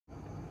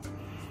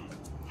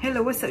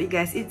Hello, what's up you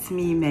guys? It's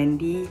me,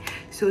 Mandy.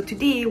 So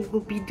today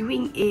we'll be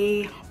doing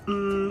a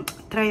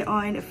try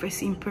on a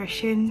first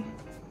impression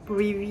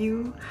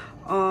review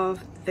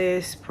of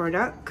this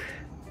product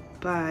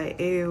by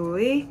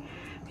AOA,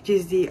 which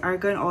is the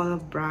Argan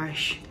Olive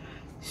Brush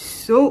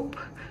Soap.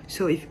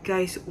 So if you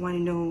guys want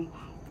to know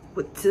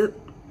what's up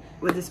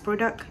with this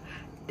product,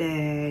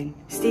 then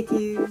stay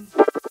tuned.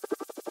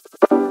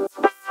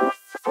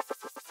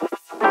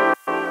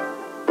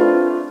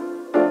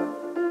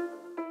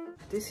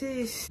 This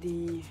is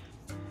the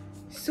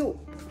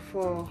soap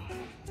for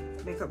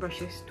makeup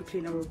brushes, to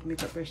clean our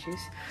makeup brushes.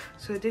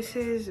 So this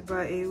is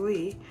by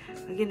AOA.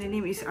 Again, the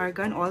name is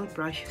Argan Oil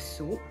Brush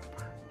Soap.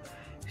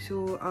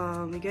 So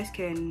you guys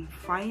can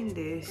find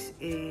this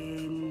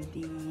in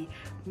the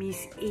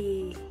Miss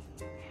A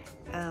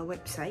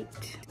website.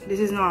 This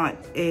is not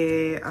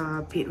a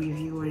paid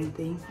review or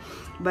anything,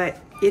 but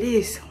it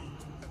is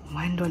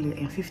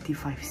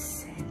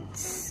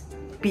 $1.55.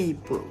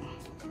 People,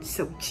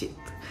 so cheap.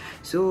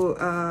 So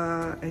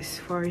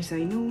as far as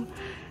I know,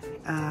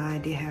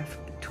 they have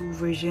two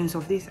versions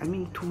of this. I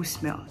mean two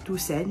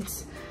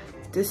scents.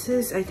 This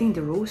is, I think,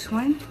 the rose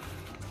one,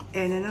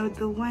 and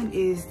another one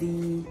is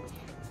the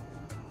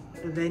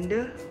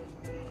lavender.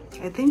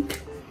 I think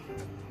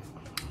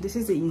this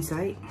is the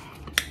inside.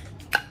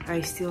 I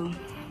still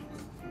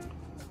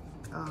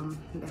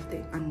left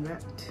it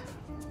unwrapped.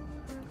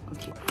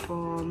 Okay,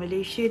 for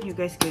Malaysian, you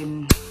guys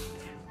can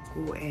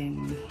go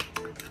and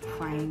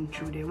find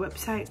through their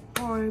website,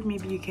 or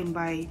maybe you can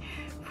buy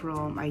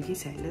from IG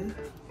seller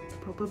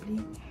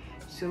probably.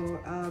 So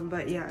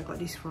but yeah, I bought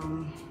this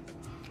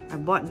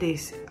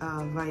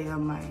via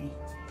my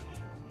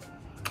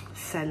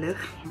seller.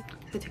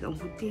 Saya cakap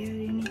putih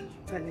hari ni,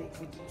 but like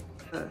okay.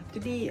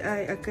 Today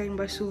I akan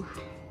basuh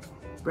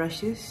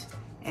brushes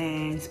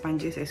and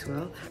sponges as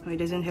well. It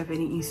doesn't have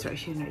any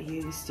instruction right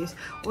here. It's just,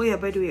 oh yeah,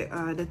 by the way,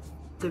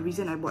 the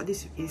reason I bought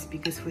this is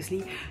because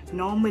firstly,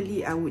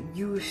 normally I would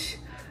use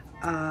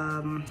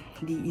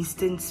the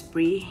instant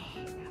spray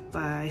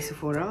by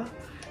Sephora.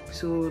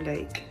 So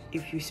like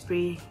if you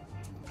spray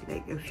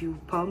like a few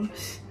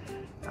pumps,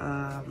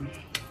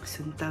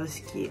 sental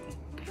sikit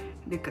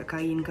dekat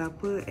kain ke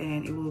apa,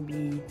 and it will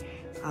be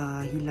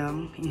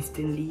hilang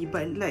instantly,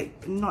 but like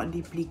not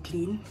deeply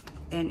clean,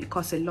 and it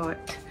costs a lot.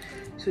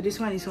 So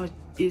this one is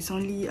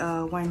only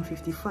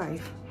 $1.55.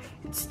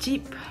 It's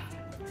cheap.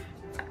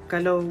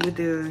 Kalau with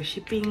the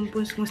shipping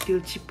pun semua still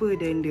cheaper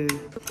than the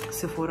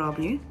Sephora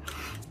punya.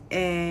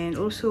 And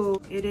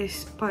also it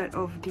is part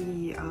of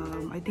the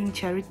I think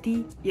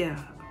charity, yeah,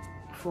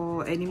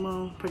 for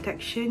animal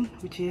protection,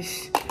 which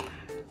is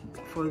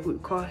for a good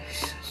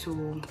cause.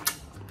 So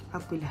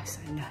apalah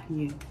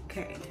salahnya.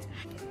 Okay,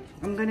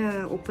 I'm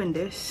gonna open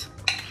this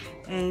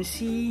and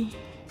see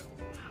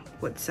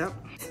what's up.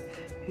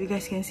 You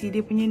guys can see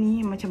dia punya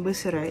ni macam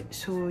berserat,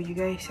 so you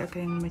guys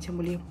akan macam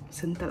boleh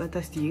sentak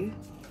atas dia.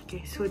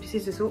 Okay, so this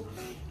is the soap.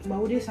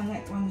 Bau dia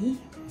sangat wangi.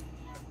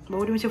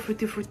 Bau dia macam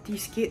fruity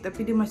sikit,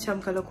 tapi dia macam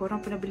kalau korang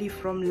pernah beli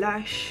from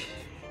Lush,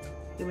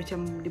 dia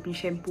macam dia punya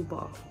shampoo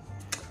bar.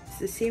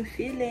 It's the same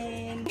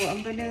feeling. So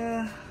I'm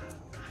gonna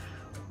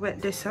wet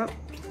this up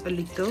a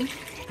little.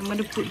 I'm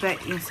gonna put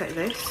back inside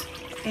this,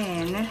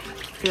 and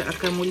kita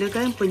akan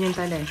mulakan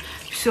penyentalan.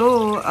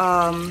 So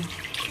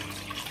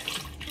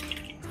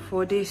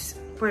for this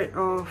part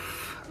of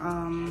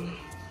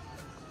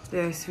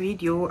this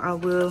video, I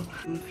will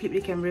flip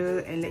the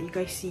camera and let you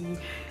guys see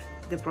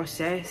the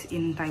process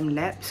in time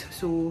lapse.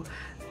 So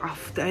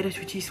after I dah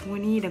cuci semua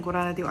ni dan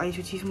korang dah tengok I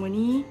cuci semua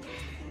ni,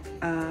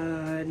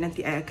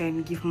 nanti I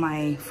akan give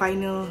my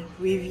final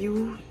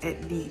review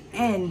at the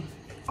end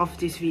of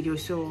this video.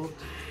 So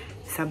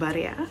sabar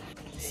ya.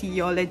 See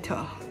y'all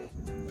later.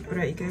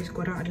 Alright guys,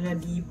 korang adalah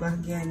di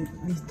bahagian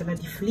ni, telah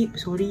di flip,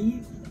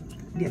 sorry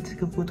di atas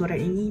kekotoran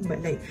ini,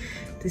 but like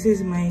this is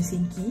my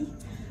sinky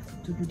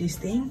to do this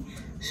thing.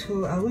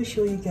 So I will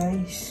show you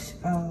guys.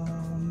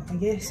 I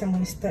guess I'm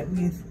gonna start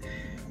with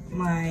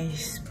my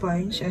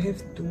sponge. I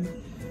have two.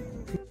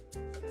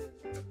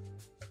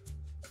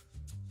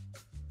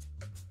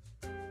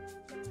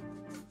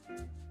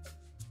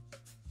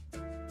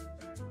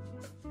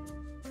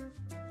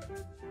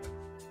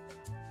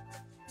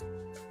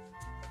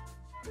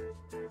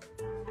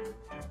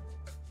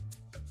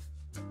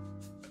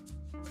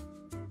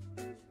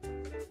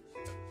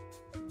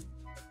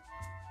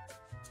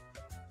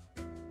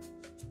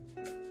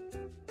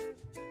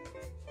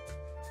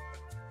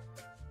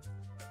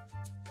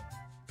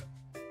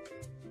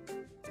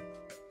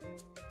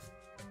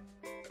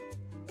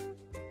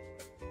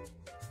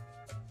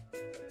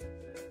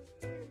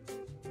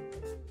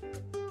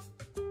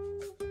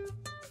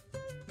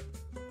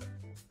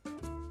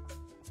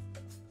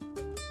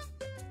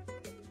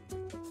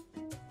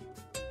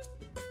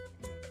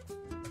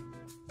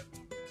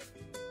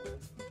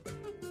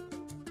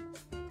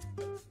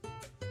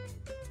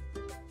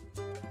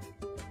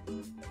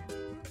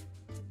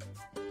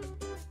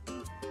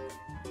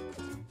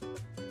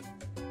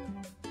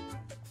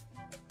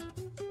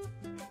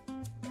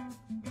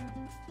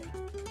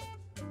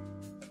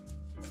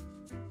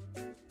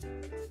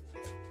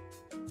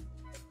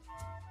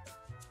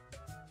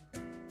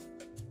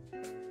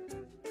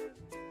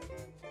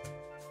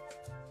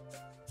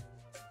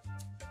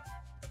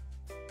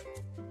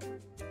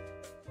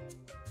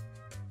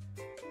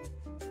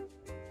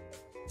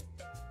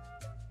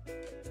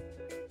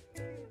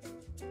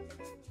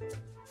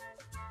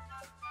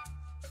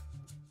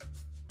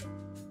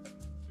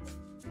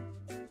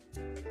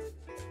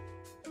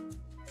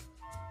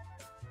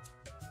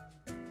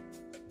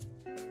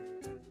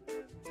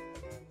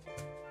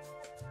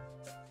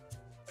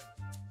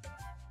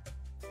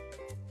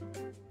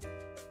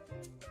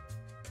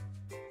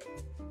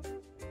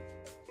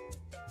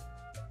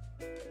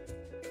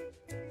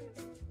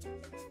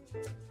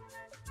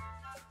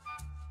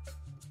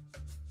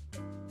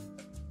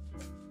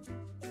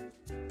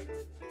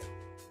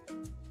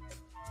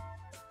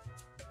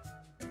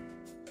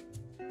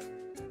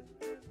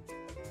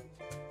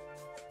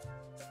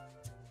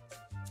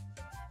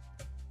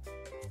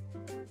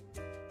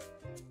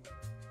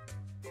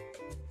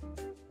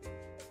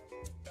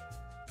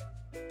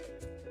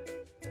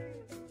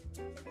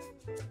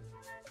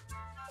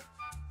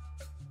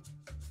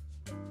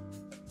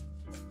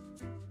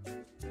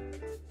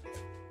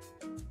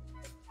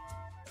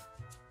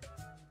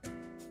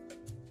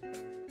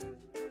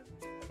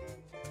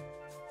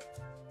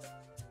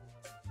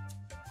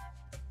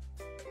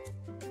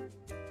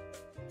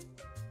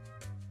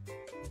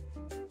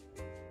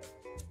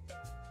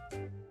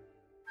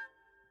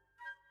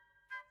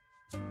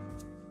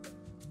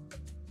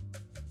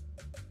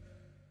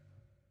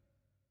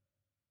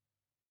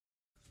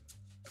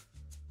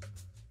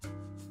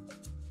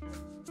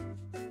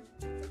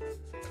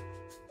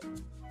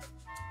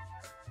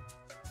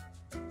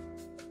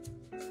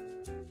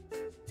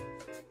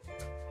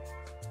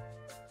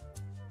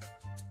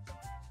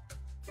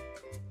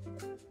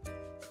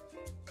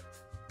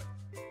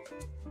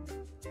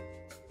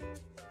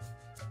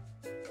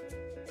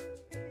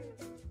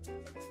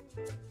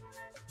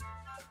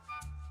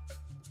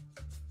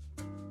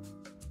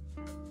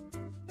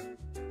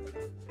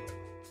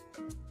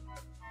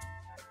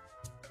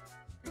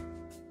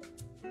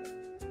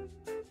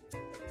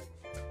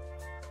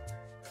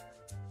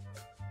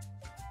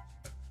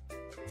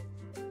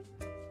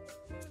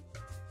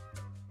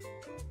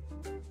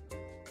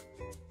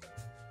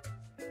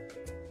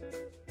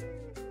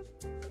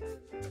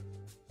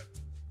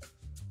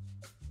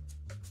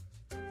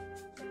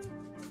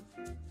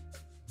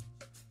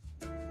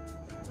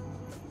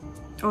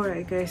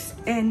 Alright guys,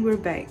 and we're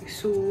back.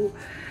 So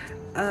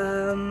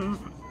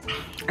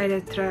I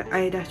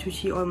dah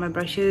cuci all my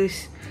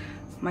brushes,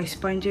 my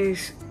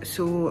sponges.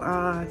 So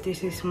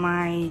this is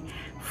my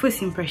first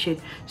impression.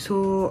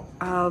 So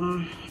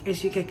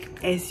as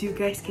you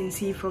guys can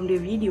see from the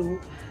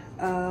video,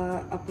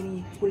 apa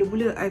ni,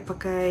 mula-mula I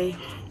pakai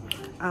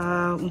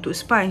untuk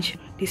sponge,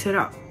 dia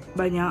serap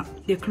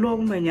banyak, dia keluar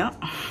pun banyak.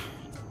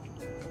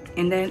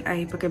 And then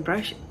I pakai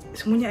brush,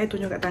 semuanya I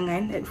tunjuk kat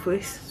tangan at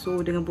first,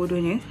 so dengan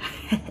bodohnya.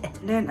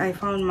 Then I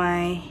found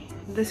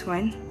this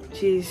one,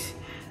 which is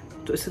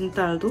untuk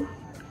sental tu,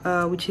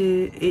 which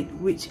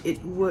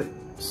it worked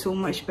so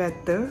much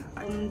better.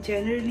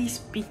 Generally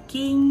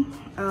speaking,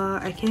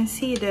 I can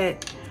say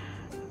that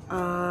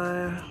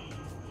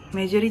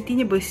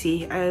majoritinya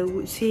bersih. I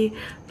would say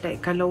like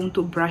kalau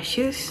untuk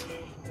brushes,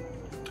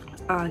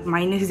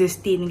 minus the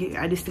stain,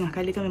 ada setengah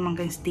kali kan memang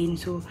kan stain,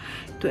 so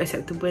itu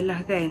acceptable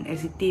lah kan,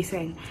 as it is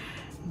kan.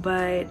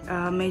 But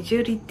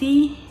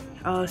majority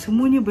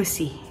semuanya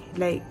bersih.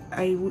 Like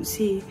I would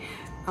say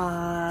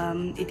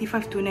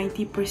 85 to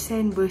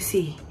 90%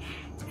 bersih.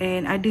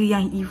 And ada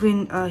yang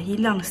even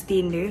hilang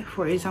stain dia.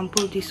 For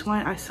example, this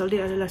one asal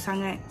dia adalah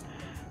sangat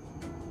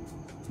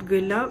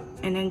gelap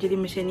and then jadi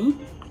macam ni,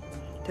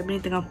 tapi ni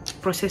tengah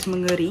proses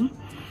mengering.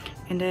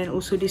 And then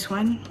also this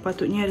one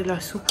patutnya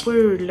adalah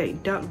super like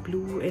dark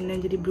blue and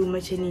then jadi blue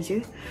macam ni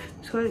je.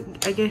 So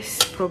I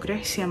guess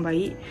progress yang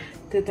baik.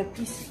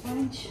 Tetapi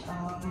sponge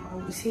I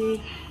would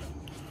say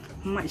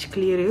much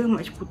clearer,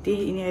 much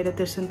putih. Ini I dah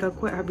tersental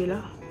kuat habis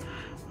lah.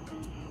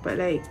 But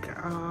like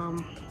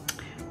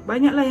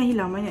banyak lah yang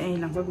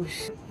hilang,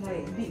 bagus.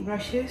 Like big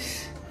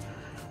brushes,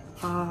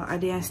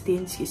 ada yang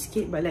stain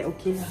sikit-sikit, but like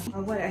okay lah.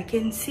 What I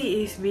can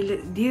say is bila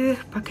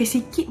dia pakai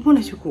sikit pun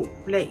dah cukup.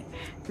 Like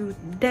you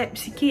dab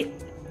sikit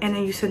and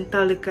then you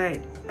sental dekat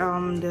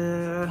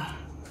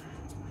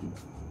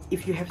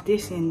if you have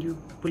this, and you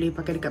boleh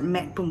pakai dekat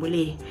mat pun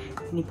boleh,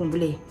 ni pun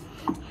boleh.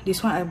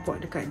 This one I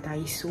bought dekat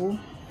Daiso,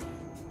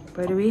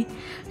 by the way.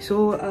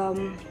 So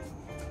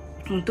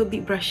untuk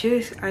big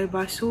brushes, I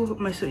basuh,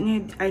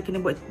 maksudnya I kena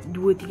buat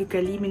 2-3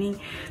 kali, meaning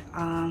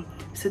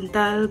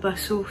sental,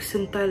 basuh,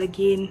 sental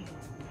again.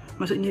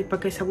 Maksudnya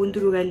pakai sabun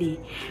tu 2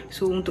 kali.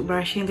 So untuk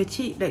brush yang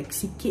kecil, like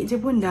sikit je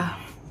pun dah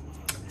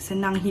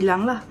senang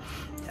hilang lah.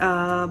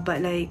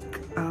 But like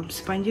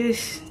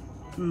sponges,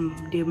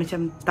 dia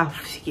macam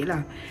tough sikit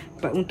lah.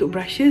 But untuk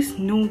brushes,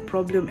 no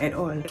problem at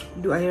all.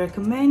 Do I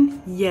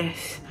recommend?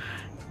 Yes.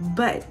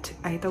 But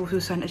I tahu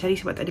susah nak cari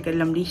sebab tak ada kat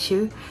dalam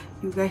Malaysia.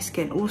 You guys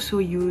can also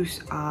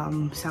use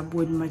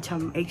sabun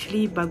macam,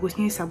 actually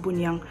bagusnya sabun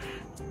yang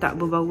tak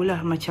berbau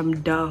lah, macam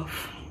Dove,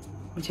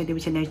 macam dia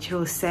macam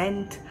natural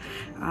scent.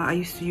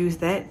 I used to use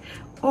that.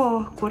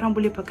 Or korang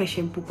boleh pakai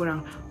shampoo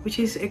korang, which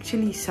is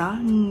actually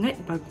sangat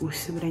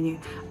bagus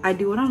sebenarnya.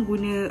 Ada orang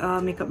guna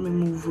makeup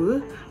remover,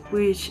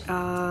 which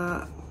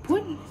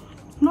pun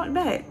not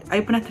bad.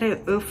 I pernah try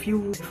a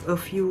few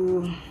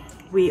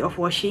way of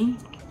washing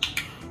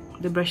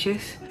the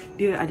brushes.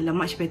 Dia adalah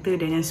much better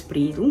than yang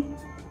spray tu.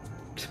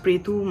 Spray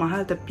tu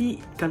mahal,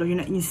 tapi kalau you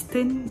nak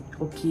instant,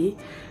 okay.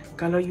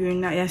 Kalau you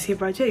nak yang safe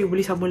aja, you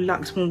boleh sabun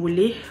Lux pun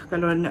boleh.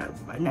 Kalau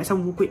nak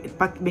sabun buku,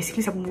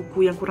 basically sabun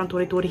buku yang kurang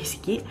toreh-toreh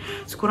sikit,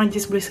 so korang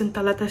just boleh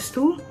sental atas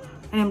tu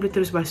and boleh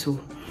terus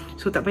basuh.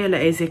 So tak payahlah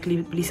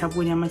exactly beli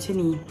sabun yang macam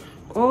ni.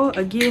 Or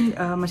again,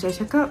 macam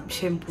saya cakap,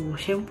 shampoo.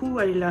 Shampoo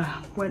adalah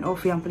one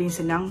of yang paling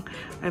senang.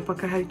 I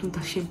pakai hari tu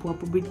entah shampoo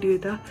apa benda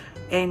dah,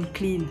 and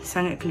clean,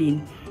 sangat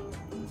clean.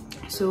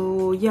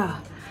 So yeah,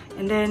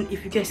 and then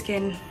if you guys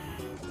can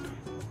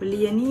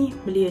beli yang ni.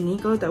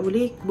 Kalau tak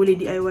boleh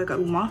DIY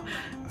kat rumah.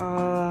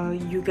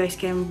 You guys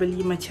can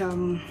beli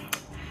macam,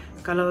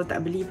 kalau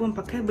tak beli pun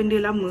pakai benda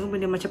lama,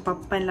 benda macam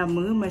papan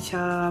lama,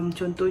 macam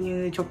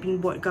contohnya chopping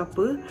board ke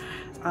apa.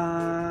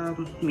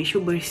 Make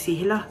sure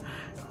bersih lah.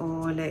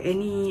 Or like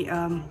any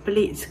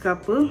plates ke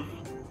apa,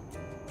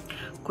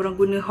 korang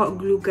guna hot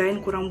glue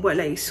gun, korang buat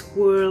like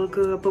swirl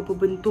ke apa-apa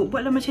bentuk,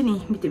 buatlah macam ni,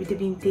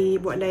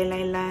 bintik-bintik, buat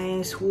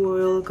line-line,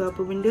 swirl ke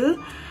apa benda,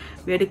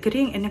 biar dia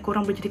kering, and then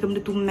korang boleh jadikan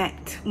benda tu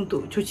matte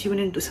untuk cuci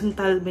benda, untuk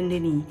sental benda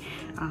ni.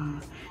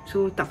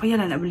 So tak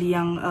payahlah nak beli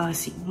yang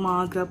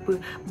Sigma ke apa.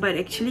 But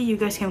actually you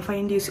guys can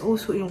find this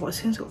also in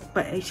Watsons.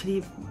 But actually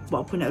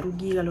buat apa nak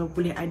rugi kalau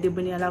boleh ada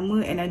benda yang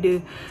lama, and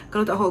ada,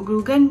 kalau tak hot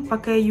glue kan,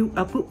 pakai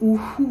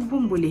uhu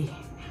pun boleh.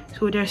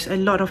 So there's a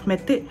lot of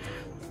method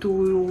to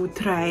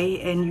try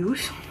and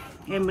use,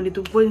 and benda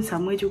tu pun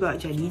sama juga,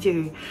 jadi je.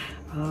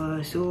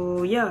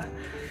 So yeah,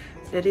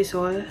 that is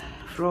all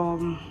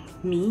from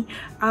me.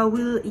 I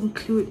will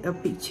include a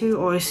picture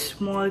or a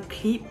small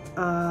clip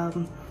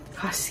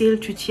hasil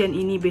cucian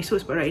ini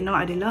besok, sebab right now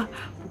adalah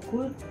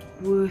pukul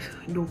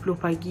 20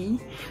 pagi.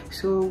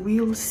 So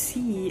we'll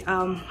see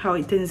how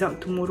it turns out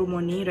tomorrow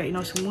morning. Right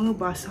now semua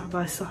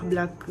basah-basah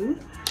belaka.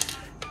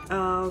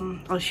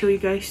 I'll show you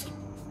guys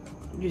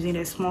using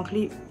that small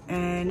clip.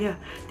 And yeah,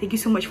 thank you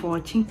so much for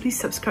watching. Please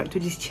subscribe to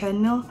this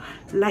channel,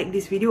 like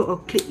this video,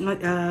 or click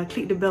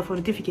the bell for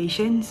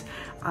notifications.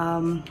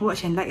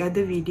 Watch and like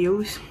other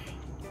videos.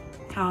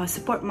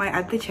 support my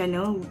other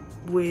channel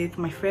with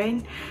my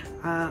friend,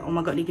 oh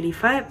my god Legally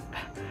Fab.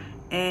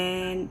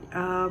 And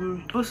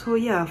also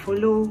yeah,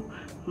 follow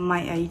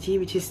my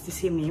IG which is the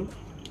same name,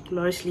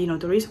 Loris Lee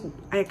Notorious.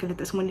 I akan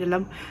letak semua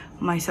dalam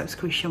my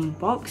description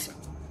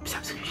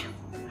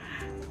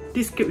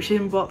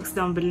box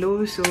down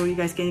below, so you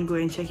guys can go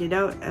and check it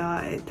out.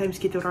 At times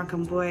kita orang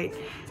akan buat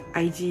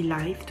IG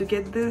live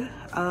together,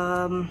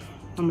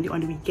 normally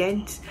on the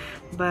weekends.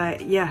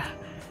 But yeah,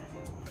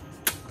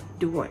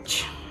 do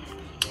watch,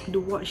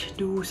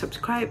 do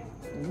subscribe,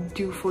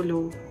 do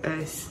follow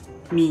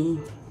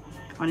me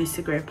on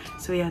Instagram.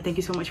 So yeah, thank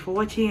you so much for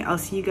watching. I'll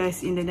see you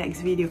guys in the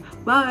next video.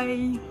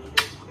 Bye.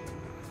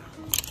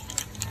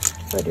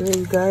 By the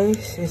way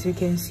guys, as you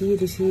can see,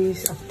 this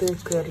is after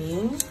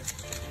kering,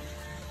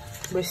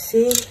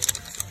 bersih,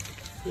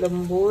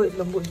 lembut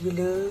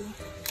gila.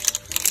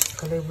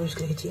 Kalau ibu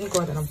sekali kecil ni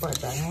korang tak nampak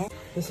tak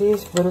This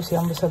is berus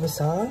yang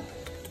besar-besar,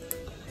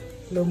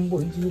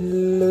 lembut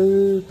gila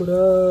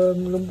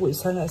korang, lembut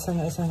sangat.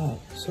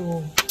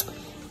 So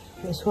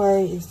that's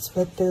why it's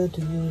better to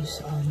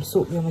use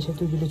soap yang macam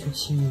tu bila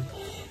cuci,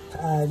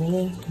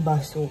 meaning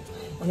bar soap.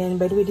 And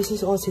then by the way, this is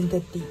all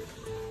synthetic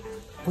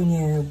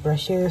punya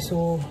brushes,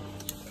 so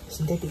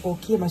synthetic pun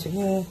okay,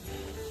 maksudnya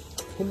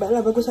hebat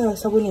lah, bagus lah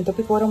sabun ni.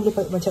 Tapi korang boleh,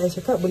 macam saya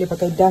cakap, boleh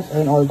pakai Dove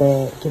and all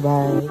that. Okay,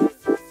 bye.